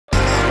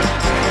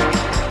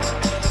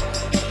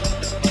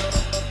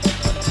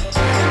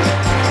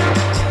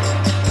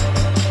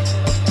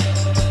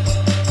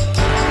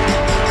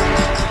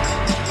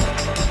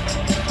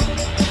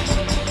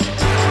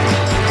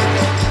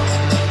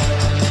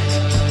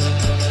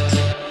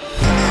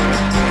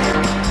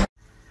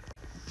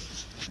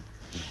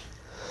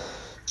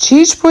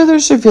Huge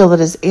spoilers reveal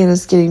that as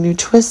Anna's getting new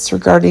twists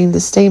regarding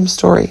the same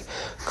story,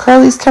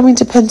 Carly's coming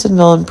to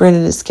Pentonville and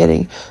Brennan is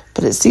getting,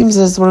 but it seems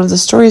as one of the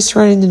stories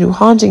surrounding the new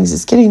hauntings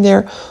is getting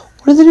there,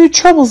 one of the new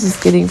troubles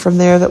is getting from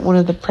there, that one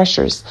of the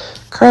pressures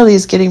Carly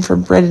is getting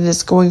from Brennan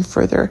is going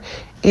further.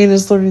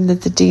 Anna's learning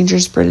that the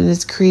dangers Brennan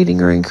is creating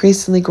are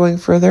increasingly going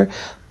further,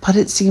 but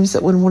it seems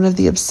that when one of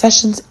the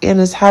obsessions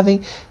Anna's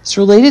having is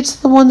related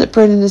to the one that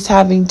Brennan is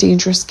having,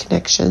 dangerous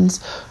connections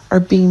are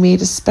being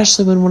made,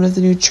 especially when one of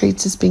the new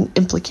traits is being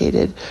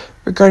implicated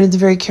regarding the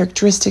very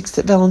characteristics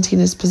that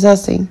Valentina is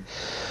possessing.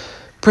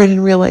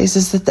 Brennan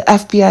realizes that the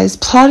FBI is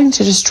plotting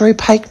to destroy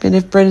Pikeman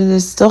if Brennan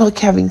is still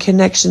having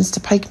connections to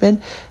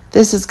Pikeman.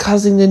 This is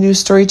causing the new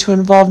story to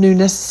involve new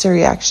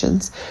necessary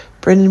actions.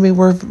 Brennan may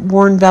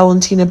warn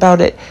Valentina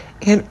about it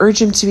and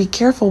urge him to be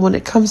careful when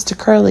it comes to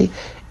Carly.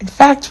 In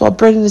fact, while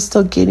Brennan is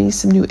still gaining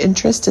some new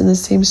interest in the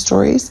same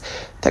stories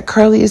that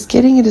Carly is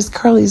getting, it is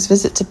Carly's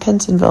visit to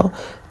Pentonville.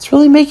 It's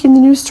really making the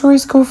new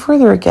stories go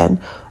further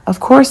again. Of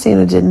course,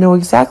 Anna didn't know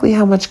exactly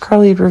how much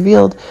Carly had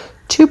revealed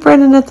to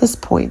Brennan at this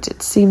point.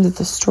 It seemed that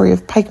the story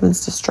of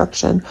Pikeman's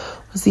destruction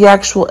was the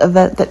actual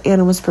event that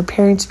Anna was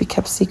preparing to be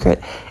kept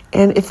secret.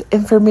 And if the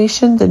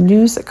information, the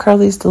news that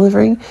Carly is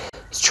delivering,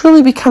 is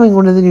truly becoming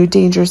one of the new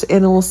dangers,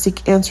 Anna will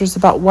seek answers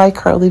about why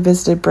Carly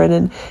visited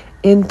Brennan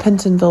in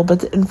Pentonville, but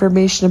the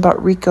information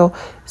about Rico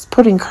is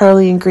putting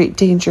Carly in great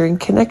danger in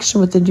connection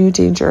with the new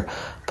danger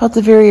about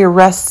the very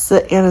arrests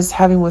that Anna's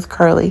having with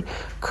Carly.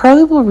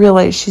 Carly will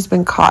realize she's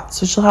been caught,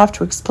 so she'll have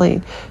to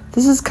explain.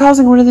 This is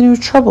causing one of the new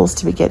troubles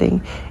to be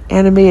getting.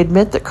 Anna may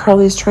admit that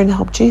Carly is trying to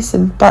help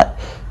Jason, but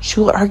she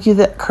will argue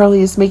that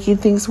Carly is making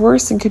things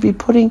worse and could be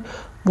putting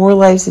more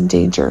lives in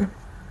danger.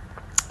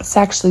 It's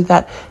actually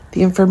that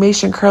the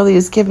information Carly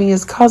is giving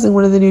is causing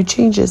one of the new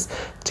changes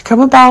to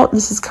come about, and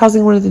this is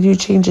causing one of the new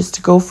changes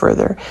to go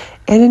further.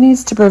 Anna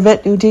needs to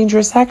prevent new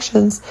dangerous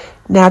actions.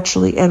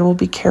 Naturally, Anna will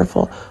be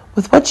careful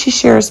with what she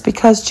shares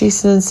because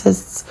Jason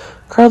insists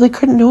Carly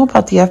couldn't know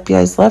about the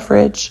FBI's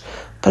leverage.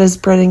 But as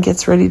Brennan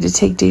gets ready to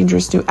take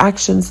dangerous new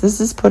actions,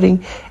 this is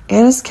putting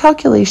Anna's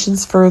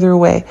calculations further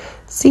away.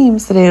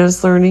 Seems that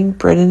Anna's learning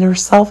Brennan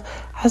herself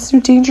has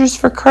new dangers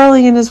for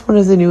Carly, and as one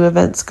of the new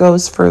events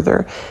goes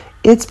further,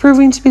 it's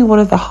proving to be one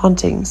of the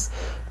hauntings.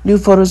 New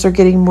photos are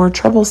getting more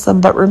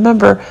troublesome, but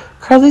remember,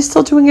 Carly's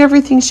still doing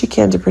everything she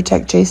can to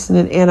protect Jason,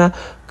 and Anna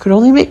could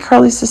only make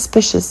Carly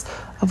suspicious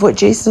of what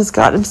Jason has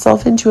gotten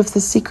himself into if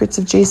the secrets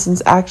of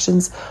Jason's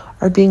actions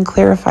are being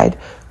clarified.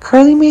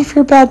 Carly may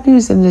fear bad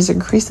news and is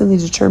increasingly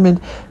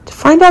determined to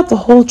find out the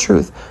whole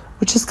truth,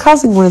 which is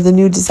causing one of the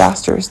new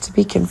disasters to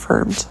be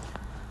confirmed.